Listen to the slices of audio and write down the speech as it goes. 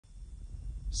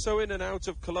So in and out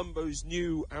of Colombo's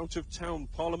new out-of-town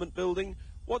parliament building,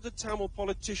 what do Tamil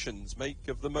politicians make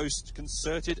of the most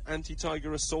concerted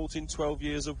anti-tiger assault in 12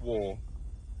 years of war?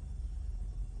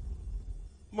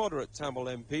 Moderate Tamil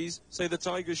MPs say the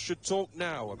tigers should talk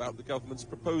now about the government's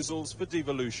proposals for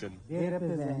devolution. They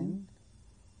represent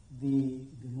the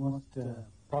most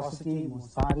positive,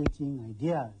 most far-reaching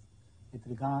ideas with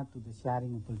regard to the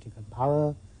sharing of political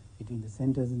power between the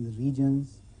centres and the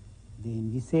regions. They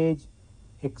envisage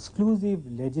exclusive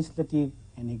legislative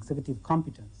and executive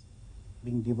competence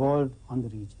being devolved on the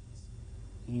regions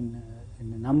in a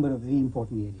number of very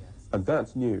important areas. And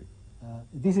that's new.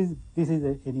 This is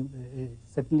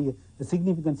certainly a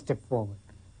significant step forward.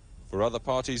 For other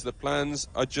parties, the plans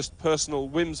are just personal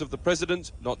whims of the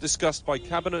President, not discussed by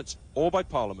Cabinet or by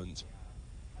Parliament.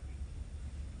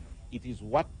 It is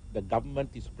what the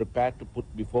government is prepared to put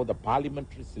before the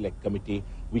Parliamentary Select Committee,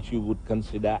 which you would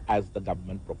consider as the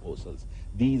government proposals.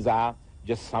 These are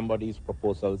just somebody's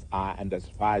proposals, and as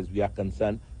far as we are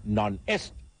concerned,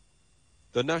 non-est.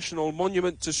 The national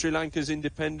monument to Sri Lanka's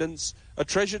independence, a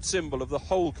treasured symbol of the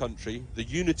whole country, the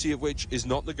unity of which is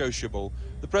not negotiable.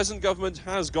 The present government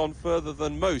has gone further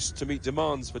than most to meet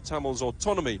demands for Tamil's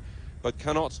autonomy, but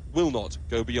will not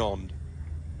go beyond.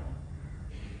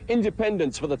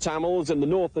 Independence for the Tamils in the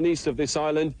north and east of this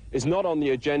island is not on the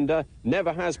agenda,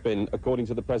 never has been, according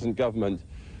to the present government.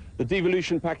 The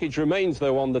devolution package remains,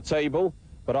 though, on the table,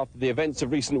 but after the events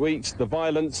of recent weeks, the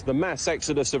violence, the mass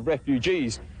exodus of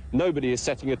refugees, nobody is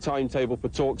setting a timetable for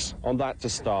talks on that to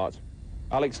start.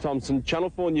 Alex Thompson,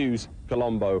 Channel 4 News,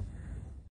 Colombo.